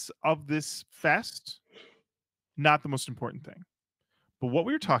contents of this fest, not the most important thing. But what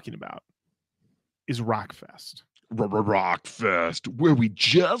we were talking about is Rockfest. Rockfest, where we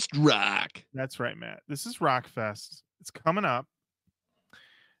just rock. That's right, Matt. This is Rockfest. It's coming up.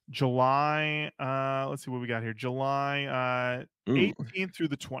 July, let's see what we got here. July 18th through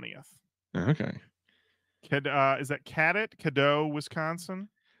the 20th. Okay. Is that Caddo, Wisconsin?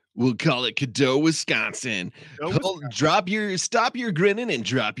 We'll call it Caddo, Wisconsin. Stop your grinning and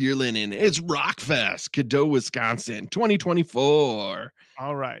drop your linen. It's Rockfest, Caddo, Wisconsin, 2024.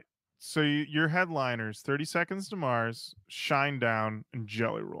 All right. So your headliners: 30 Seconds to Mars, Shinedown, and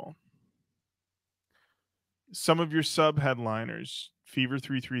Jelly Roll. Some of your sub headliners: Fever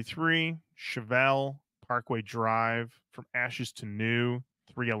 333, Chevelle, Parkway Drive, From Ashes to New,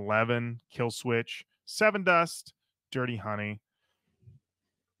 311, Killswitch, Seven Dust, Dirty Honey.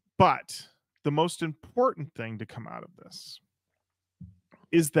 But the most important thing to come out of this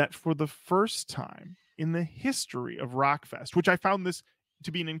is that for the first time in the history of Rockfest, which I found this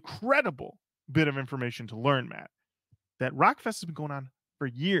to be an incredible bit of information to learn, Matt, that Rockfest has been going on for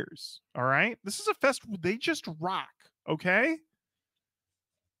years. All right. This is a fest where they just rock. Okay.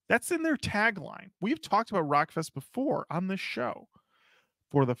 That's in their tagline. We've talked about Rockfest before on this show.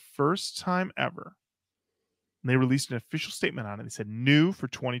 For the first time ever, they released an official statement on it. They said new for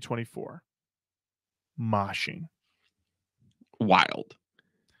 2024. Moshing. Wild.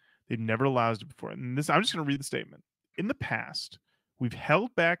 They've never allowed it before. And this, I'm just going to read the statement. In the past, we've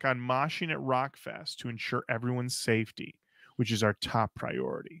held back on moshing at Rockfest to ensure everyone's safety, which is our top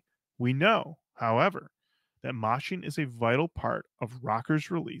priority. We know, however, that moshing is a vital part of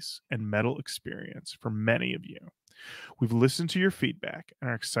rockers' release and metal experience for many of you. We've listened to your feedback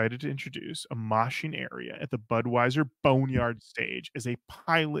and are excited to introduce a moshing area at the Budweiser Boneyard stage as a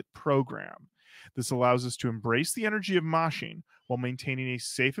pilot program. This allows us to embrace the energy of moshing while maintaining a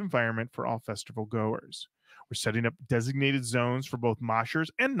safe environment for all festival goers. We're setting up designated zones for both moshers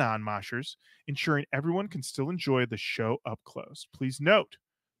and non-moshers, ensuring everyone can still enjoy the show up close. Please note,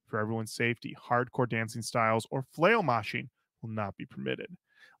 for everyone's safety, hardcore dancing styles or flail moshing will not be permitted.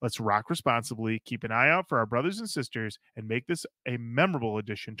 Let's rock responsibly, keep an eye out for our brothers and sisters, and make this a memorable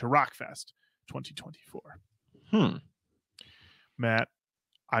addition to Rockfest 2024. Matt,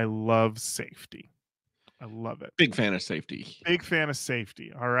 I love safety. I love it. Big fan of safety. Big fan of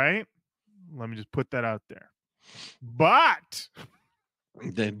safety. All right. Let me just put that out there. But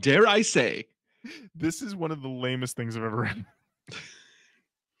then dare I say, this is one of the lamest things I've ever read.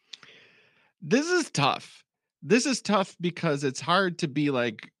 This is tough. This is tough because it's hard to be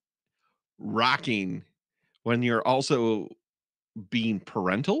like rocking when you're also being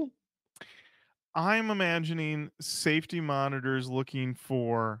parental. I'm imagining safety monitors looking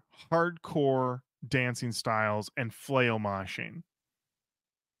for hardcore dancing styles and flail moshing.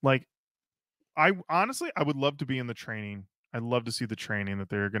 Like, I would love to be in the training. I'd love to see the training that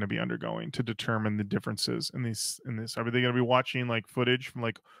they're going to be undergoing to determine the differences in this. Are they going to be watching like footage from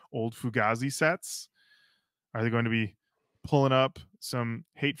like old Fugazi sets? Are they going to be pulling up some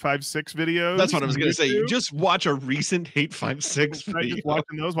Hate 5.6 videos? That's what I was going to say. You just watch a recent Hate 5.6 video. Just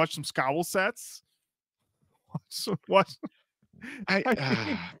watching those, watch some Scowl sets. Watch. I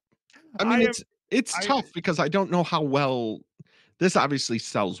mean, it's tough because I don't know how well this obviously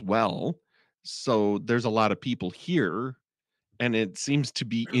sells well. So there's a lot of people here, and it seems to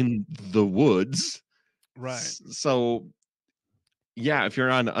be in the woods. Right. So, yeah, if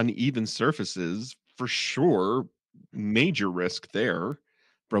you're on uneven surfaces, for sure, major risk there.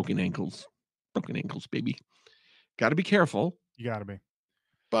 Broken ankles, baby. Got to be careful. You got to be.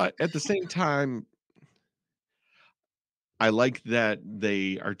 But at the same time, I like that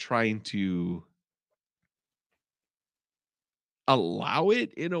they are trying to allow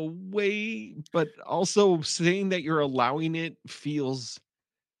it in a way, but also saying that you're allowing it feels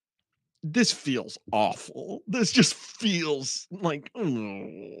this feels awful. This just feels like, ugh.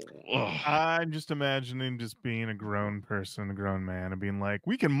 I'm just imagining just being a grown person, a grown man, and being like,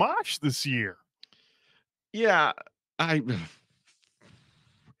 we can mosh this year. Yeah, I.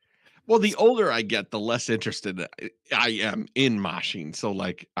 Well, the older I get, the less interested I am in moshing. So,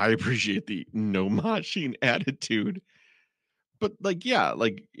 like, I appreciate the no moshing attitude. But, like, yeah,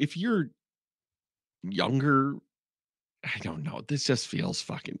 like, if you're younger, I don't know. This just feels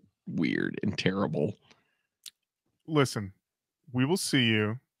fucking weird and terrible. Listen, we will see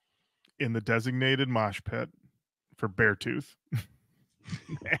you in the designated mosh pit for Beartooth.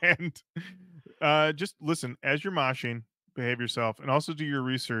 And just listen, as you're moshing, behave yourself, and also do your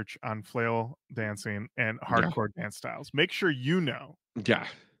research on flail dancing and hardcore dance styles. Make sure you know Yeah.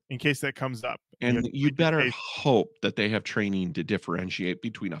 in case that comes up. And you better hope that they have training to differentiate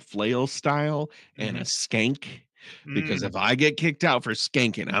between a flail style and a skank. Because if I get kicked out for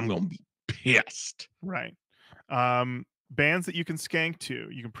skanking, I'm going to be pissed. Right. Bands that you can skank to.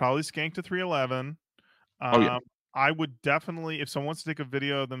 You can probably skank to 311. I would definitely, if someone wants to take a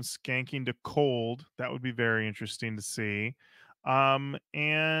video of them skanking to Cold, that would be very interesting to see.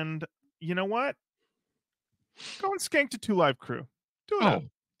 And you know what? Go and skank to 2 Live Crew. Do it up.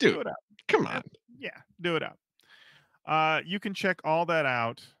 Dude, do it up. Come on. Yeah, do it up. You can check all that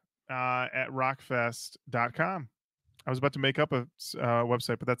out at rockfest.com. I was about to make up a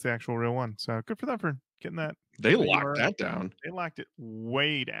website, but that's the actual real one. So good for them for getting that. They locked that down. They locked it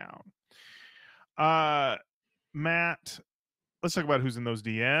way down. Matt, let's talk about who's in those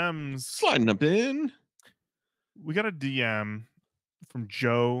DMs. Sliding up in. We got a DM from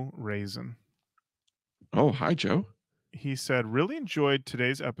Joe Raisin. Oh, hi, Joe. He said, really enjoyed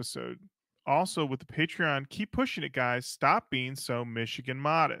today's episode. Also, with the Patreon, keep pushing it, guys. Stop being so Michigan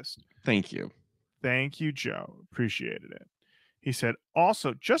modest. Thank you. Thank you, Joe. Appreciated it. He said,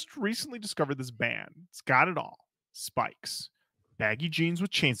 also, just recently discovered this band. It's got it all. Spikes. Baggy jeans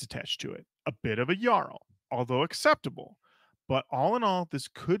with chains attached to it. A bit of a Jarl, although acceptable. But all in all, this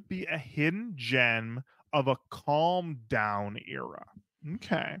could be a hidden gem of a calm down era.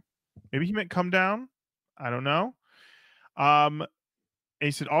 Okay. Maybe he meant come down. I don't know. And he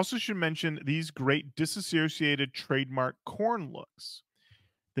said, also should mention these great disassociated trademark corn looks.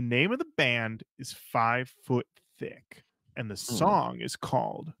 The name of the band is 5 Foot Thick, and the song is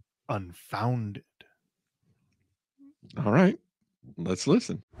called Unfounded. All right. Let's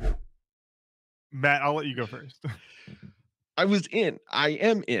listen. Matt, I'll let you go first. I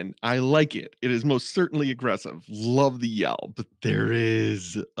am in. I like it. It is most certainly aggressive. Love the yell, but there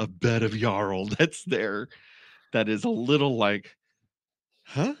is a bed of Jarl that's there that is a little like,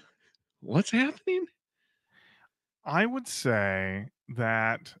 huh? What's happening? I would say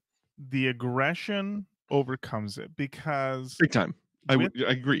that the aggression overcomes it because big time. I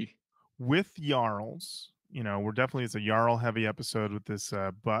agree. With Jarls, we're definitely, it's a Jarl heavy episode with this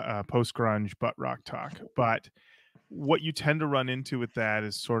post-grunge butt rock talk. But what you tend to run into with that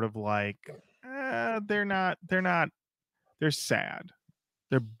is sort of like, they're sad.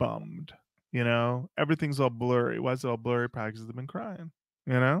 They're bummed. Everything's all blurry. Why is it all blurry? Probably because they've been crying.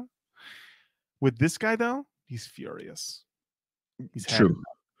 With this guy though, he's furious.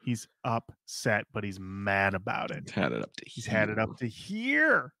 He's upset, but he's mad about it. He's had it up to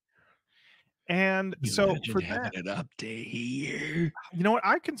here. And so for that, it up to here. You know what?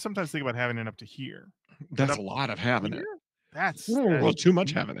 I can sometimes think about having it up to here. That's a lot of having it. That's too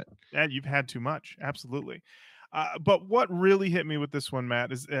much having it. Yeah, you've had too much. Absolutely. But what really hit me with this one,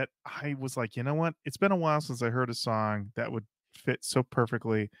 Matt, is that I was like, you know what? It's been a while since I heard a song that would fit so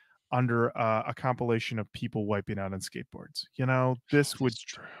perfectly under a compilation of people wiping out on skateboards. This would,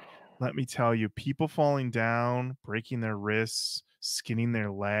 let me tell you, people falling down, breaking their wrists, skinning their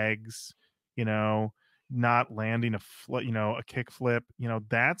legs, not landing a kick flip.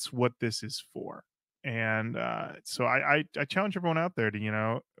 That's what this is for. And so I challenge everyone out there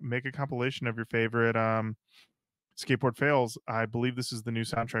to, make a compilation of your favorite skateboard fails. I believe this is the new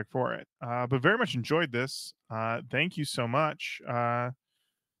soundtrack for it. But very much enjoyed this. Thank you so much.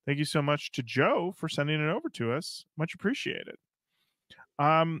 Thank you so much to Joe for sending it over to us. Much appreciated.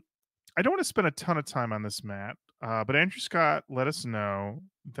 I don't want to spend a ton of time on this, Matt, but Andrew Scott let us know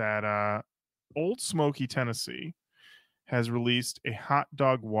that Old Smoky, Tennessee has released a hot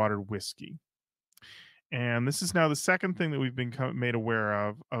dog water whiskey. And this is now the second thing that we've been made aware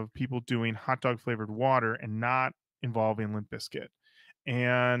of people doing hot dog flavored water and not involving Limp Bizkit.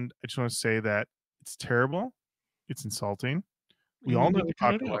 And I just want to say that it's terrible. It's insulting. We all know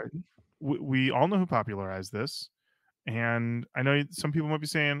we all know who popularized this. And I know some people might be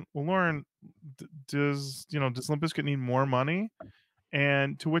saying, well, Lorin, does Limp Bizkit need more money?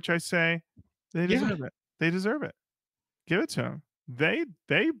 And to which I say, they deserve it. They deserve it. Give it to them. They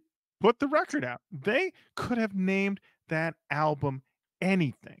put the record out. They could have named that album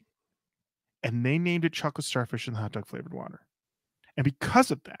anything. And they named it Chocolate Starfish and the Hot Dog Flavored Water. And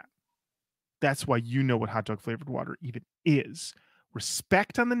because of that, that's why you know what hot dog flavored water even is.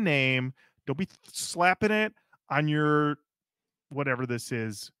 Respect on the name. Don't be slapping it on your whatever this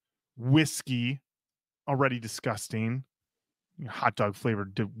is, whiskey. Already disgusting. Hot dog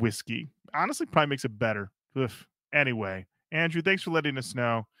flavored whiskey. Honestly, probably makes it better. Ugh. Anyway, Andrew, thanks for letting us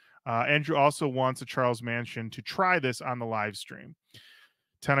know. Andrew also wants a Charles Mansion to try this on the live stream.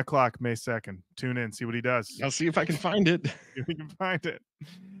 10 o'clock, May 2nd. Tune in, see what he does. I'll see if I can find it. If we can find it.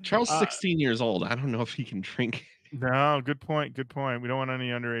 Charles, 16 years old. I don't know if he can drink. No, good point. Good point. We don't want any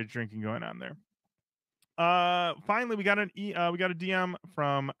underage drinking going on there. Finally, we got a DM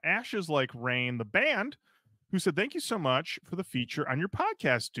from Ashes Like Rain, the band, who said, "Thank you so much for the feature on your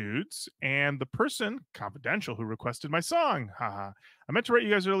podcast, dudes." And the person, confidential, who requested my song. Haha. I meant to write you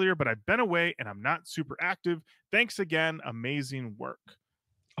guys earlier, but I've been away and I'm not super active. Thanks again. Amazing work.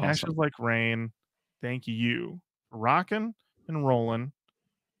 Awesome. Ashes Like Rain. Thank you for rocking and rolling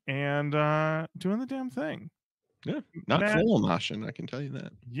and doing the damn thing. Yeah, not Matt, full emotion, I can tell you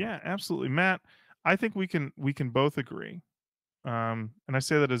that. Yeah, absolutely, Matt. I think we can both agree. And I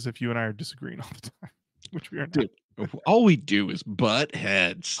say that as if you and I are disagreeing all the time, which we are not. Dude, all we do is butt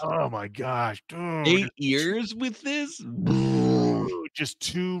heads. Oh my gosh, dude! 8 years with this. Dude, just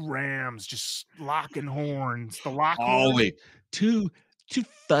two Rams, just locking horns. The lock. Always two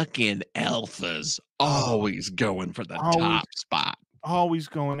fucking alphas, always going for the top spot. Always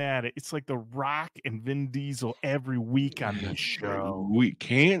going at it. It's like The Rock and Vin Diesel every week on this show. We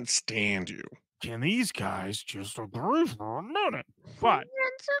can't stand you. Can these guys just agree for a minute? But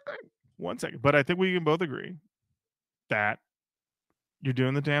 1 second. But I think we can both agree that you're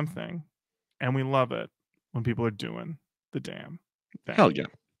doing the damn thing, and we love it when people are doing the damn thing. Hell yeah.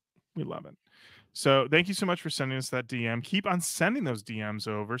 We love it. So thank you so much for sending us that DM. Keep on sending those DMs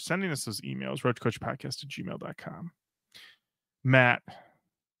over, sending us those emails, roachkoachpodcast@gmail.com. Matt,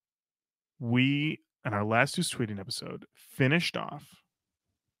 we, in our last Who's Tweeting episode, finished off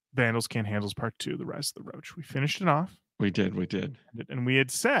Vandals Can't Handles Part 2, The Rise of the Roach. We finished it off. We did. And we had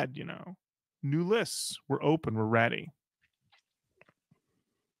said, new lists. We're open. We're ready.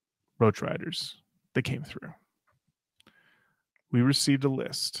 Roach Riders, they came through. We received a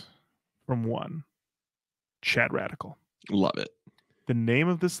list from one, Chad Radical. Love it. The name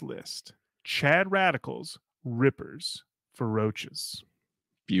of this list, Chad Radical's Rippers for Roaches.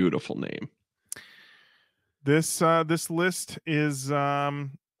 Beautiful name. This list is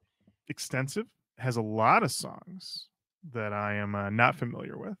extensive, has a lot of songs that I am not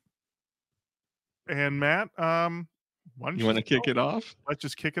familiar with. And Matt, why don't you want to kick it off? Let's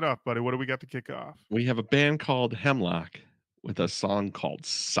just kick it off, buddy. What do we got to kick off? We have a band called Hemlock with a song called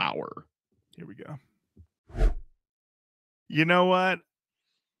Sour. Here we go. You know what?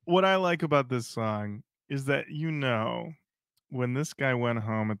 What I like about this song is that when this guy went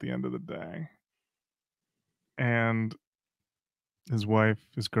home at the end of the day and his wife,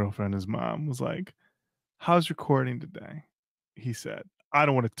 his girlfriend, his mom was like, "How's recording today?" He said, "I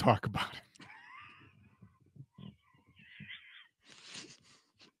don't want to talk about it."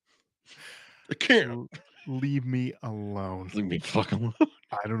 I can't. Leave me alone. Leave me fucking alone.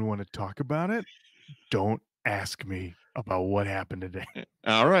 I don't want to talk about it. Don't ask me about what happened today.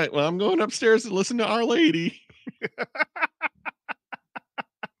 All right. Well, I'm going upstairs to listen to Our Lady.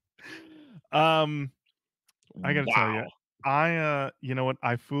 I gotta tell you, you know what?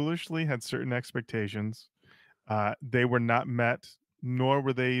 I foolishly had certain expectations. They were not met, nor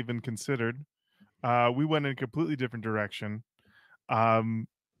were they even considered. We went in a completely different direction. I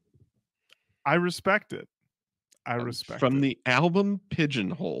respect it. I respect From it. the album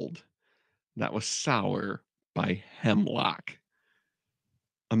Pigeonholed, that was Sour by Hemlock.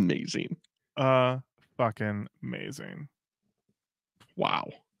 Amazing. Fucking amazing. Wow.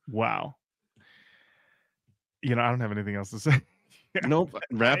 I don't have anything else to say. Nope.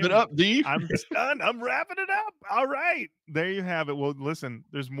 Wrap it up, D. I'm done. I'm wrapping it up. All right. There you have it. Well, listen,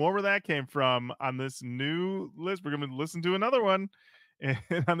 there's more where that came from on this new list. We're going to listen to another one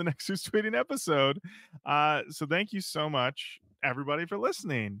on the next Who's Tweeting episode. So thank you so much, everybody, for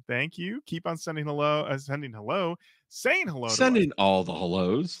listening. Thank you. Keep on sending saying hello. Sending all the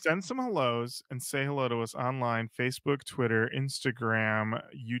hellos. Send some hellos and say hello to us online. Facebook, Twitter, Instagram,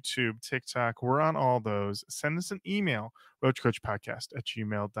 YouTube, TikTok. We're on all those. Send us an email,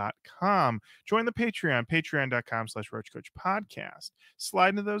 roachkoachpodcast@gmail.com. Join the Patreon, patreon.com/roachkoachpodcast. Slide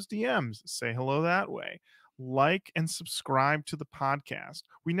into those DMs. Say hello that way. like and subscribe to the podcast.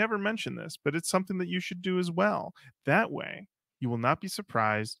 We never mention this, but it's something that you should do as well. That way, you will not be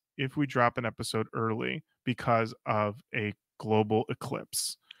surprised if we drop an episode early because of a global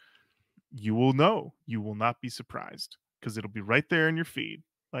eclipse. You will know. You will not be surprised because it'll be right there in your feed.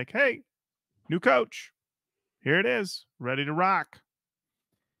 Like, hey, new coach. Here it is, ready to rock.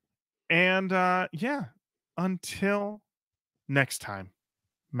 And yeah, until next time,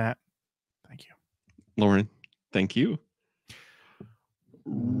 Matt, thank you. Lorin, thank you.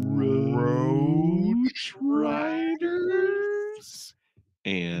 Roach Riders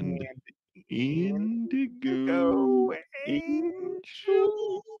and Indigo Angels.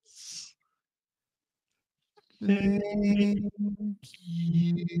 Thank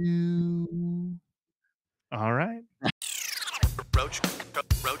you. All right. Roach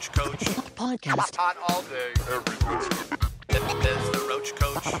Koach Podcast. hot all day, every day. There's the Roach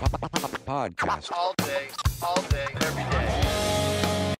Koach Podcast. all day, every day.